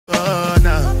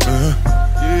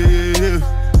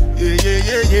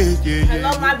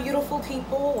my beautiful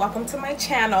people, welcome to my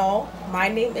channel. My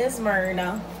name is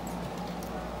Myrna.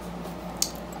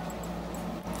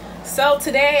 So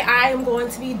today I am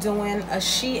going to be doing a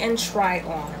SheIn Try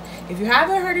On. If you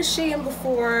haven't heard of SheIn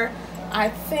before, I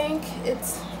think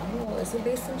it's, I don't know, is it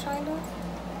based in China?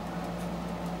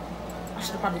 I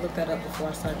should have probably looked that up before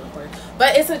I started recording.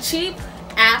 But it's a cheap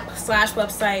app /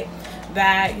 website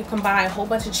that you can buy a whole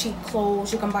bunch of cheap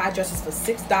clothes. You can buy dresses for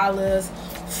 $6,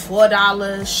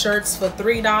 $4, shirts for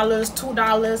 $3,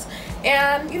 $2.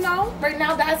 And you know, right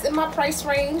now that's in my price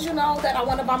range, you know, that I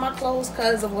want to buy my clothes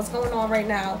because of what's going on right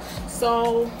now.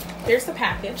 So here's the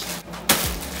package.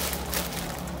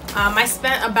 I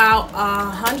spent about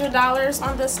 $100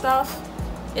 on this stuff.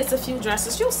 It's a few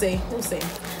dresses. You'll see.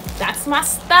 That's my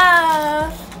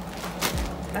stuff.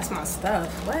 That's my stuff.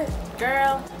 What,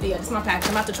 girl? But yeah, this is my package.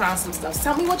 I'm about to try on some stuff.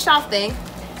 Tell me what y'all think.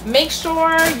 Make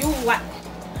sure you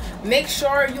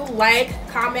like,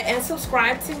 comment, and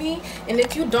subscribe to me. And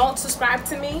if you don't subscribe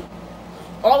to me,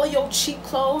 all of your cheap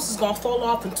clothes is gonna fall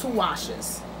off in 2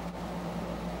 washes.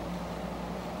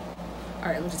 All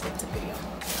right, let me just get to the video.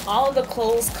 All of the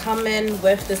clothes come in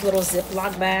with this little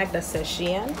Ziploc bag that says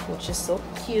SheIn, which is so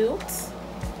cute.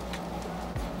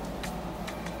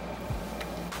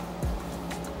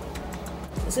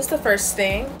 This is the first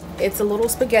thing. It's a little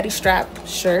spaghetti strap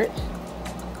shirt.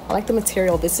 I like the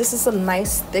material. This is a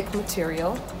nice thick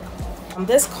material.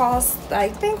 This costs, I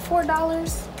think,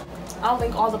 $4. I'll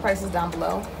link all the prices down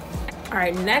below. All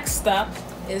right, next up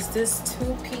is this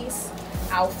 2-piece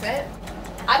outfit.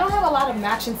 I don't have a lot of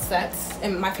matching sets,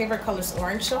 and my favorite color is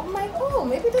orange, so I'm like, oh,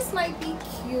 maybe this might be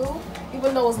cute,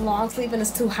 even though it's long sleeve and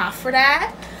it's too hot for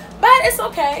that, but it's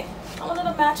okay. I wanted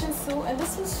a matching suit, and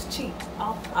this was cheap.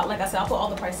 Like I said, I'll put all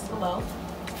the prices below.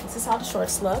 This is how the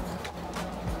shorts look.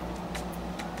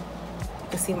 You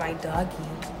can see my doggy.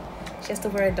 She has to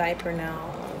wear a diaper now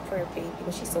for her baby,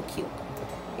 but she's so cute.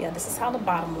 Yeah, this is how the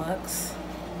bottom looks.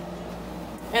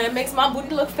 And it makes my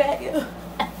booty look fat.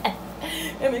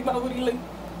 It makes my booty look...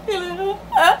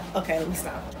 Okay, let me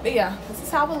stop. But yeah, this is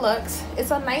how it looks.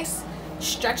 It's a nice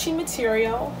stretchy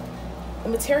material. The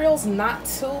material's not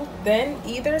too thin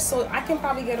either, so I can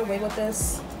probably get away with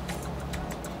this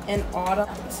in autumn.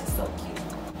 This is so cute.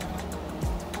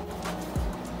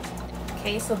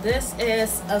 Okay, so this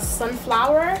is a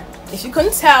sunflower. If you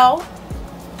couldn't tell,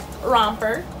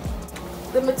 romper.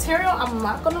 The material, I'm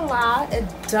not gonna lie, it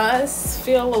does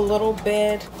feel a little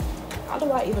bit, how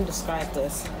do I even describe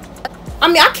this? I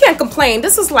mean, I can't complain.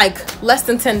 This is like less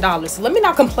than $10, so let me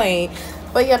not complain.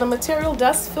 But yeah, the material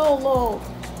does feel a little,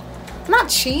 not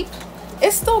cheap.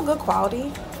 It's still good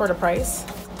quality for the price.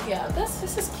 Yeah,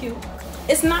 this is cute.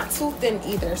 It's not too thin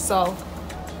either, so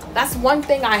that's one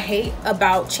thing I hate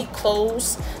about cheap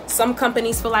clothes. Some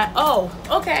companies feel like, oh,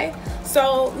 okay,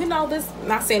 so you know, this,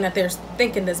 not saying that they're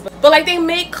thinking this, but like they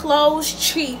make clothes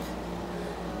cheap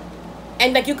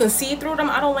and like you can see through them.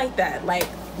 I don't like that. Like,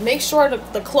 make sure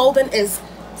the clothing is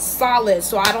solid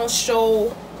so I don't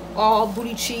show all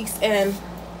booty cheeks and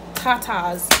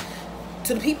tatas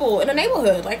to the people in the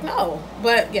neighborhood. Like, no.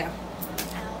 But yeah,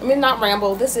 I mean, not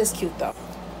ramble. This is cute though.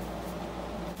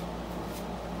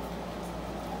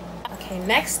 Okay,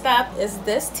 next up is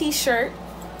this t-shirt.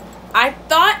 I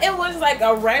thought it was like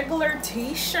a regular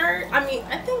t-shirt. I mean,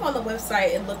 I think on the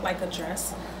website it looked like a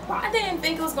dress, but I didn't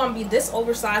think it was gonna be this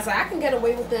oversized. Like, I can get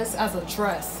away with this as a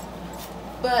dress.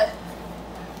 But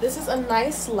this is a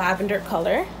nice lavender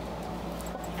color,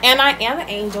 and I am an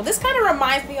angel. This kind of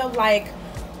reminds me of like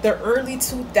the early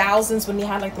 2000s when you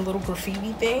had like the little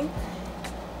graffiti thing,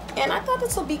 and I thought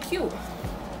this would be cute.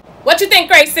 What you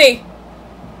think, Gracie?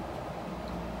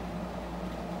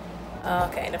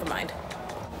 Okay, never mind.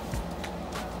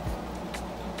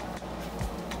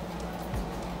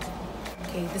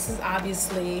 Okay, this is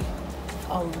obviously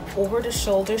an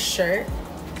over-the-shoulder shirt.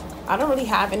 I don't really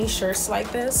have any shirts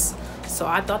like this, so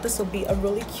I thought this would be a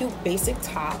really cute basic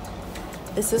top.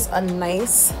 This is a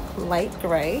nice light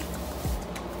gray.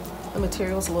 The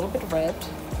material is a little bit ribbed.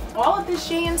 All of this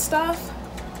SheIn stuff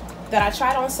that I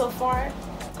tried on so far,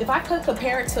 if I could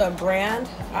compare it to a brand,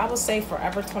 I would say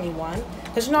Forever 21.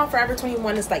 Because you know, Forever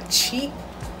 21 is like cheap,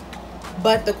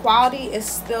 but the quality is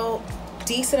still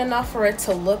decent enough for it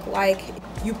to look like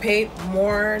you paid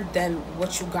more than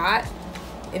what you got,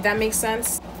 if that makes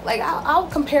sense. Like, I'll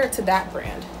compare it to that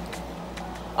brand.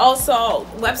 Also,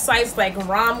 websites like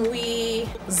Romwe,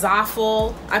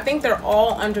 Zaful, I think they're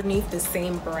all underneath the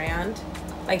same brand,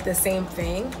 like the same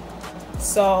thing.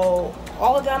 So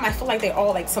all of them, I feel like they're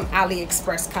all like some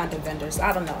AliExpress kind of vendors.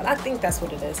 I don't know. I think that's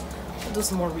what it is. I'll do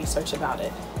some more research about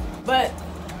it. But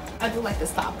I do like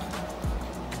this top.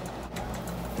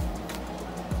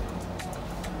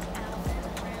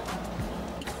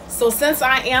 So since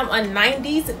I am a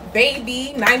 90s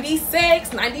baby,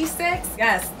 96,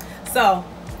 yes. So,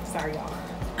 sorry y'all.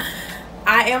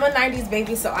 I am a 90s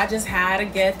baby, so I just had to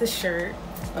get the shirt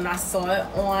when I saw it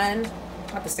on,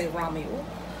 I have to say Romeo.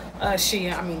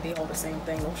 SheIn, I mean, they all the same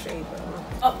thing, no shade, but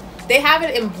oh, they have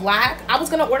it in black. I was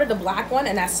gonna order the black one,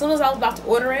 and as soon as I was about to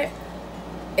order it,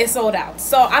 it sold out.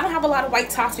 So I don't have a lot of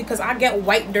white tops because I get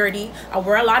white dirty. I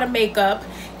wear a lot of makeup,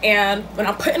 and when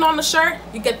I'm putting on the shirt,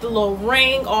 you get the little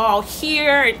ring all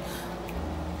here.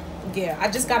 Yeah, I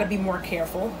just gotta be more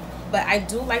careful. But I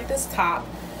do like this top.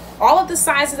 All of the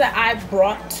sizes that I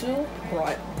bought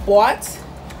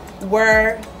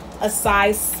were a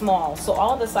size small. So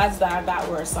all of the sizes that I got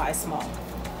were a size small.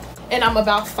 And I'm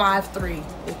about 5'3",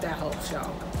 if that helps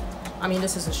y'all. I mean,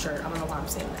 this is a shirt. I don't know why I'm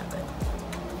saying that, but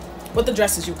with the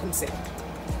dresses you can see.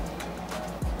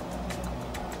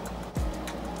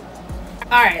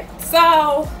 All right,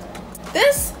 so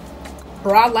this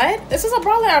bralette, this is a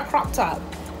bralette or crop top.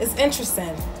 It's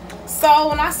interesting. So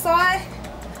when I saw it,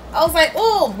 I was like,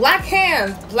 oh, black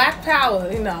hands, black power,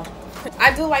 you know.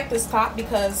 I do like this top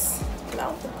because, you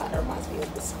know, it kind of reminds me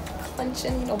of this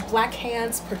clenching, you know, black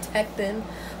hands protecting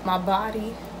my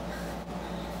body,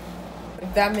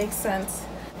 if that makes sense.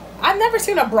 I've never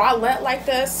seen a bralette like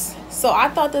this, so I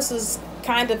thought this was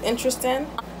kind of interesting.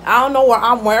 I don't know where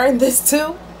I'm wearing this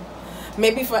to.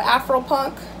 Maybe for Afro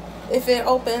Punk, if it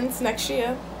opens next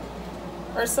year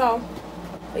or so.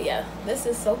 But yeah, this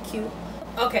is so cute.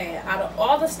 Okay, out of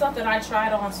all the stuff that I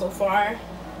tried on so far,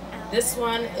 this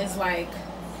one is like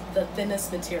the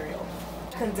thinnest material.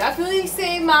 I can definitely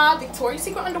see my Victoria's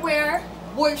Secret underwear,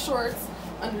 boy shorts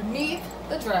underneath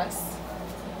the dress.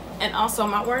 And also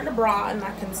I'm not wearing a bra, and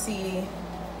I can see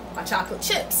my chocolate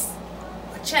chips,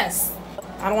 my chest.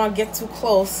 I don't want to get too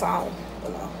close. I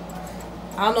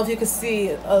don't know if you can see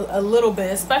a little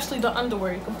bit, especially the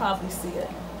underwear. You can probably see it.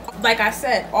 Like I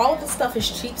said, all of the stuff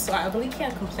is cheap, so I really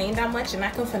can't complain that much, and I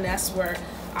can finesse where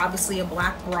obviously a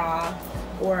black bra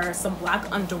or some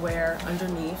black underwear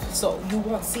underneath, so you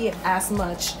won't see it as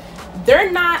much.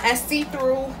 They're not as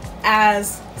see-through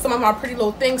as some of my Pretty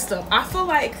Little Things stuff. I feel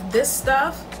like this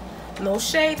stuff, no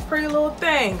shade, Pretty Little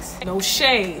Things, no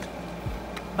shade,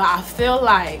 but I feel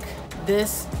like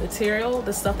this material,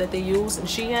 the stuff that they use in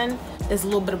SheIn, is a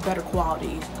little bit of better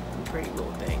quality than Pretty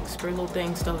Little Things. Pretty Little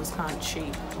Things stuff is kind of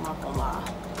cheap, I'm not gonna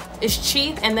lie. It's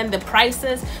cheap, and then the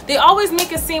prices, they always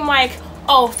make it seem like,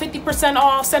 oh, 50%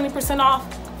 off, 70% off.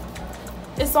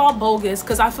 It's all bogus,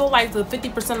 because I feel like the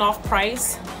 50% off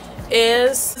price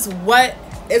is what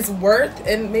it's worth,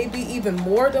 and maybe even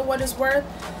more than what it's worth.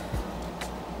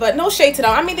 But no shade to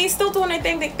them. I mean, they still doing their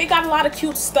thing. They got a lot of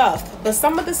cute stuff, but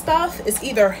some of the stuff is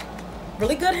either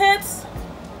really good hits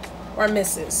or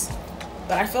misses.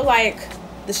 But I feel like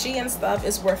the SheIn stuff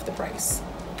is worth the price.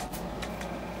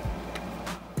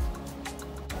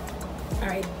 All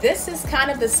right, this is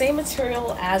kind of the same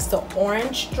material as the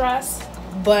orange dress,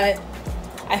 but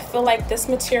I feel like this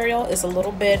material is a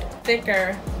little bit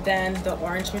thicker than the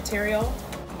orange material.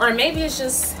 Or maybe it's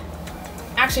just,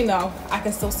 actually no, I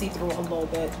can still see through it a little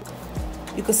bit.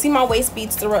 You can see my waist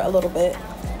beads through it a little bit.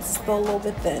 It's still a little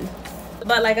bit thin.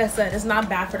 But like I said, it's not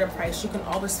bad for the price. You can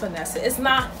always finesse it. It's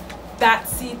not that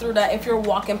see-through that if you're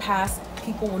walking past,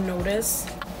 people will notice.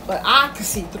 But I can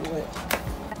see through it.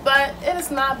 But it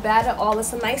is not bad at all.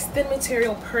 It's a nice thin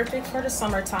material, perfect for the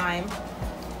summertime.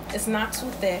 It's not too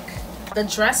thick. The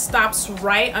dress stops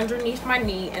right underneath my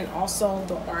knee, and also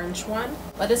the orange one.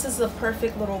 But this is a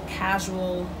perfect little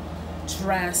casual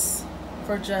dress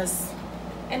for just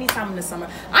any time in the summer.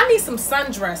 I need some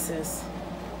sundresses.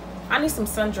 I need some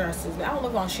sundresses. I don't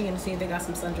look on SheIn to see if they got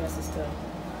some sundresses too.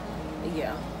 But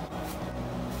yeah.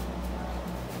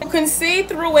 You can see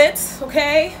through it,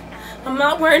 okay? I'm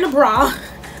not wearing a bra.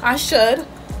 I should.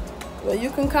 But you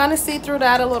can kind of see through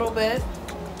that a little bit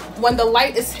when the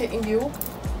light is hitting you.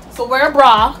 So wear a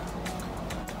bra.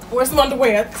 Wear some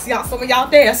underwear, because y'all, some of y'all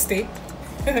nasty.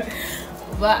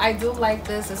 But I do like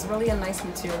this. It's really a nice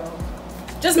material.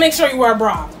 Just make sure you wear a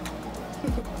bra.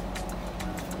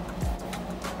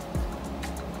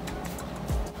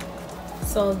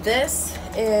 So this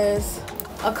is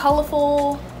a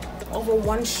colorful over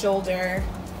one shoulder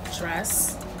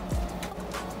dress.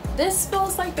 This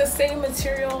feels like the same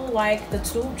material like the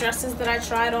two dresses that I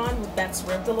tried on that's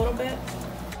ripped a little bit.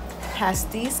 Has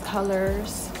these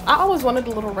colors. I always wanted a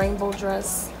little rainbow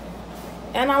dress,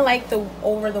 and I like the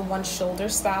over the one shoulder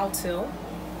style too.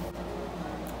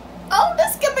 Oh,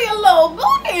 this could be a little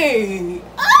booty.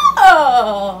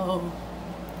 Oh,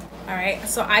 all right.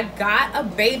 So I got a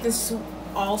bathing suit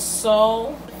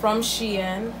also from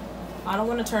SheIn. I don't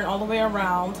want to turn all the way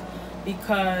around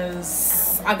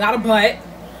because I got a butt,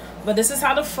 But this is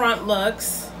how the front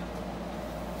looks.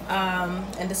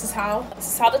 And this is how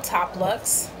the top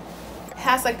looks. It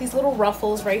has like these little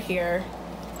ruffles right here.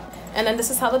 And then this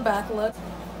is how the back looks.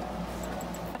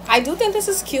 I do think this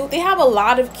is cute. They have a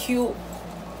lot of cute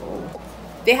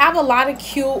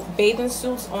bathing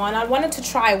suits on. I wanted to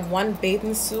try one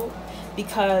bathing suit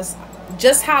because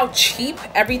just how cheap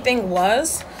everything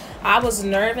was. I was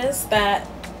nervous that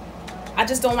I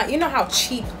just don't like, you know how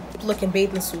cheap looking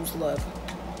bathing suits look.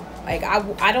 Like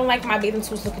I don't like my bathing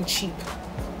suits looking cheap.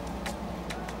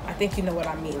 I think you know what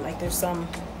I mean. Like there's some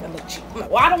that look cheap.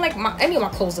 Well, I don't like any of my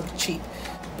clothes look cheap.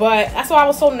 But that's why I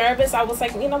was so nervous. I was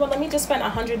like, you know what, let me just spend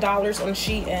 $100 on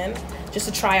SheIn just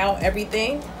to try out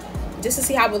everything. Just to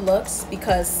see how it looks,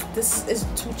 because this is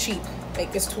too cheap.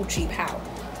 Like it's too cheap. How?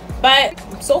 But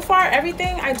so far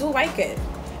everything, I do like it.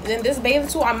 And then this bathing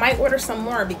suit, I might order some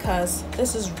more because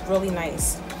this is really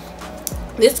nice.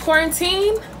 This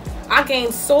quarantine, I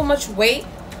gained so much weight.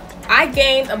 I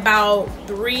gained about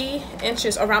 3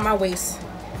 inches around my waist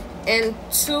in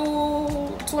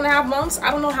 2.5 months.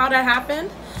 I don't know how that happened,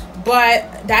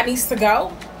 but that needs to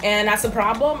go, and that's a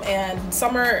problem. And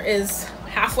summer is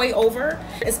halfway over,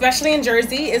 especially in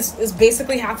Jersey. It's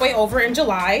basically halfway over in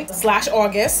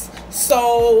July/August.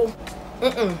 So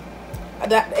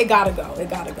that it gotta go. It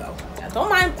gotta go. I don't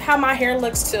mind how my hair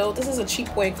looks too. This is a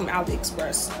cheap wig from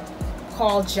AliExpress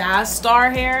called Jazz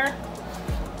Star hair,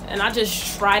 and I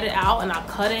just tried it out and I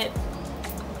cut it.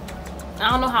 I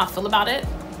don't know how I feel about it.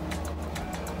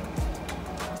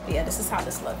 But yeah, this is how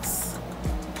this looks.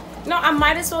 No, I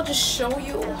might as well just show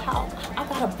you how I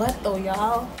got a butt though,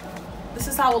 y'all. This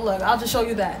is how it look. I'll just show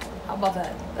you that. How about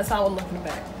that? That's how it look in the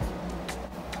back.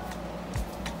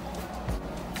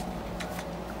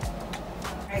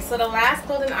 Alright, so the last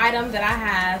clothing item that I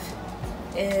have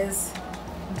is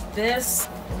this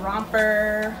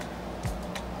romper.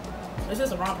 This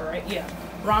is a romper, right? Yeah.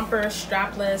 Romper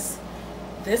strapless.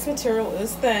 This material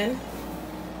is thin,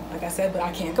 like I said, but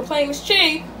I can't complain. It's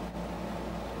cheap.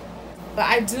 But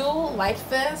I do like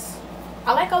this.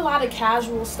 I like a lot of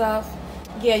casual stuff.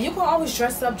 Yeah, you can always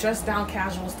dress up, dress down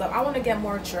casual stuff. I want to get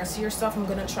more dressier stuff. I'm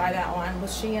going to try that on with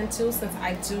SheIn too, since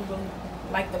I do really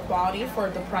like the quality for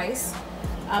the price.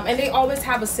 And they always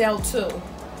have a sale too.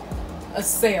 A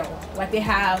sale. Like they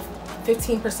have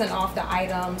 15% off the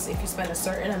items if you spend a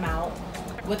certain amount.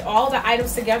 With all the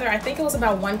items together, I think it was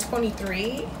about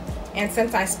 $123. And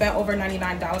since I spent over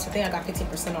 $99, I think I got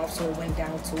 15% off, so it went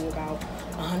down to about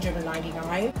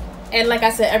 $199. And like I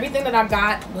said, everything that I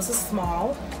got was a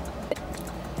small.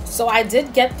 So I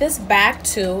did get this bag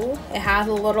too. It has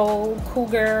a little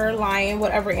cougar, lion,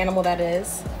 whatever animal that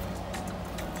is.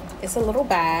 It's a little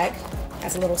bag. It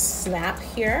has a little snap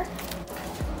here.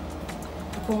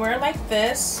 You can wear it like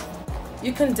this.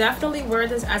 You can definitely wear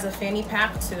this as a fanny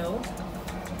pack too.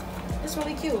 It's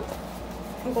really cute.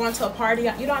 I'm going to a party.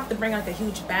 You don't have to bring like a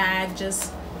huge bag.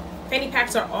 Just fanny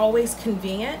packs are always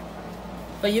convenient.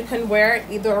 But you can wear it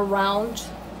either around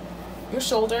your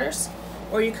shoulders,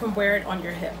 or you can wear it on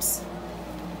your hips.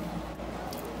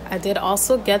 I did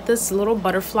also get this little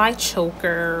butterfly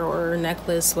choker or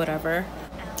necklace, whatever.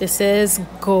 This is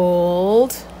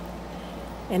gold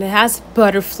and it has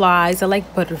butterflies. I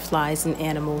like butterflies and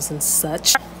animals and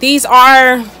such. They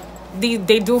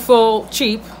do feel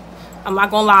cheap. I'm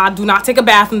not gonna lie, do not take a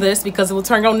bath in this because it will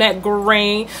turn your neck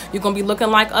green. You're gonna be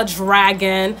looking like a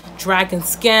dragon, dragon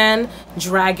skin,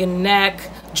 dragon neck,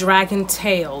 dragon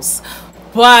tails.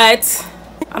 But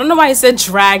I don't know why it said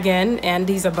dragon and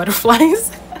these are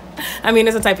butterflies. I mean,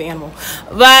 it's a type of animal,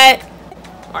 but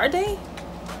are they?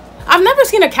 I've never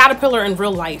seen a caterpillar in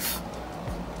real life.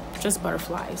 Just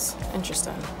butterflies.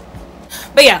 Interesting.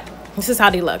 But yeah, this is how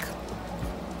they look.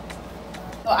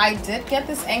 So I did get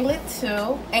this anklet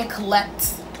too.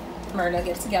 Anklet. Murder,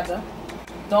 get it together.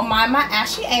 Don't mind my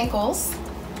ashy ankles,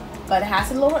 but it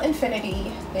has a little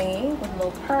infinity thing with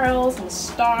little pearls and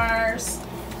stars.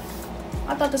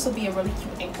 I thought this would be a really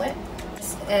cute anklet.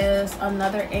 This is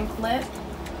another anklet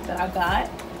that I got.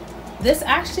 This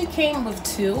actually came with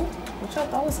 2, which I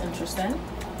thought was interesting.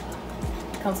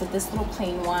 It comes with this little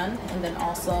plain one, and then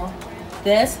also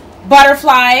this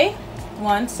butterfly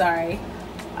one. Sorry,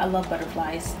 I love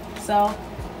butterflies. So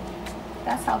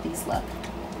that's how these look.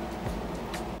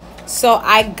 So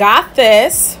I got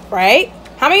this, right?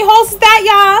 How many holes is that,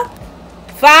 y'all?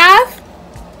 5,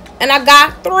 and I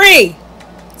got 3.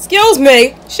 Excuse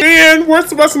me. And what's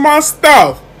the rest of my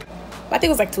stuff? I think it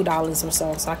was like $2 or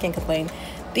so I can't complain.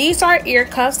 These are ear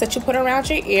cuffs that you put around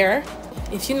your ear.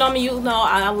 If you know me, you know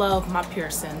I love my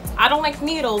piercings. I don't like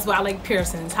needles, but I like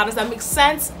piercings. How does that make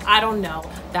sense? I don't know.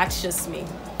 That's just me.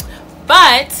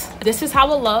 But this is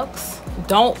how it looks.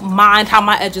 Don't mind how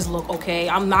my edges look, okay?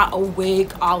 I'm not a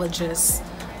wigologist.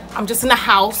 I'm just in the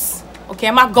house, okay?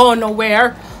 I'm not going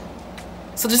nowhere.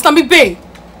 So just let me be.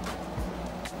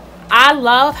 I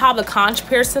love how the conch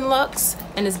piercing looks.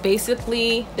 And it's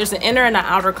basically, there's an inner and an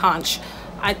outer conch.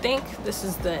 I think this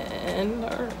is the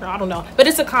inner, I don't know. But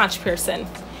it's a conch piercing.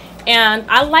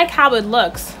 And I like how it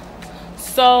looks.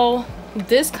 So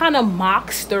this kind of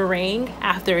mocks the ring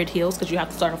after it heals, because you have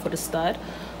to start off with a stud.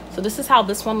 So this is how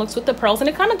this one looks with the pearls, and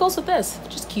it kind of goes with this,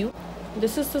 which is cute.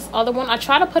 This is this other one. I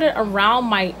try to put it around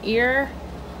my ear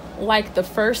like the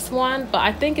first one, but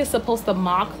I think it's supposed to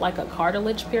mock like a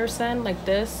cartilage piercing like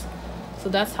this. So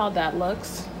that's how that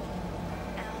looks.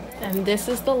 And this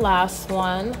is the last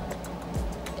one.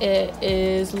 It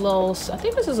is low, I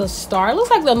think this is a star. It looks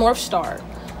like the North Star,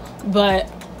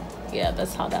 but yeah,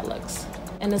 that's how that looks.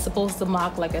 And it's supposed to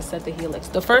mock, like I said, the helix.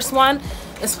 The first one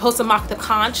is supposed to mock the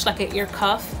conch, like an ear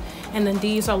cuff. And then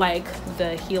these are like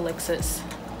the helixes.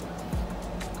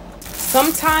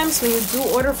 Sometimes when you do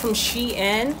order from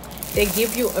SheIn, they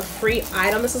give you a free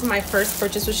item. This is my first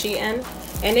purchase with SheIn.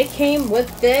 And it came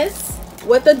with this,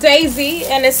 with a daisy.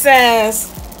 And it says,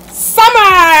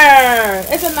 summer!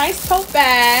 It's a nice tote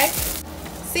bag.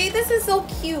 See, this is so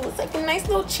cute. It's like a nice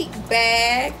little cheap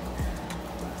bag.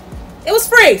 It was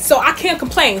free, so I can't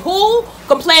complain. Who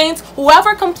complains?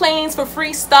 Whoever complains for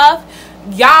free stuff,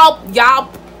 y'all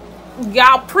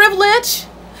privilege.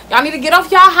 Y'all need to get off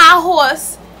y'all high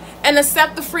horse and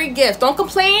accept the free gift. Don't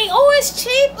complain. Oh, it's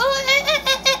cheap.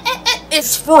 Oh,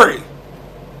 it's free.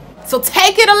 So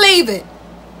take it or leave it.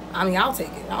 I mean, I'll take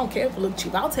it. I don't care if it looks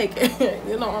cheap. I'll take it.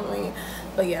 You know what I mean?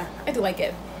 But yeah, I do like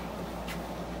it.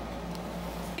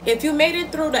 If you made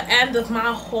it through the end of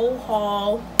my whole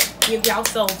haul, give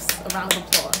yourselves a round of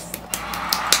applause.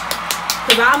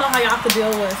 Because I don't know how y'all could deal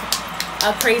with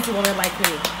a crazy woman like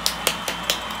me.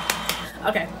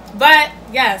 Okay, but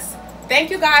yes, thank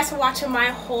you guys for watching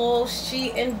my whole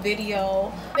SheIn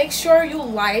video. Make sure you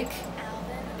like,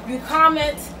 you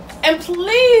comment, and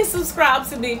please subscribe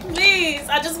to me. Please,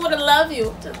 I just want to love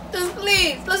you. Just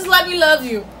please, just let me love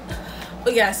you.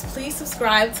 But yes, please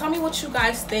subscribe. Tell me what you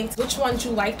guys think, which ones you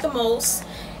like the most,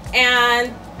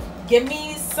 and give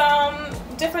me some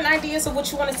different ideas of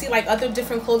what you want to see, like other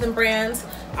different clothing brands.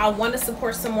 I want to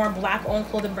support some more black owned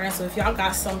clothing brands, so if y'all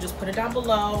got some, just put it down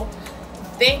below.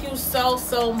 Thank you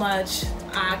so much.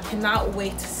 I cannot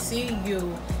wait to see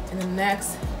you in the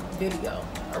next video.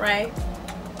 All right,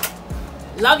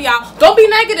 love y'all. Don't be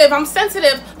negative. I'm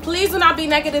sensitive. Please do not be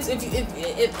negative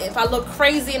if I look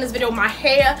crazy in this video, my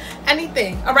hair,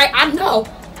 anything. All right, I know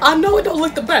it don't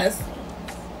look the best.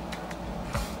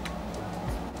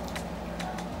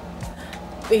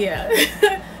 But yeah,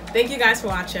 thank you guys for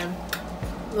watching.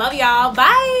 Love y'all.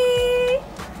 Bye.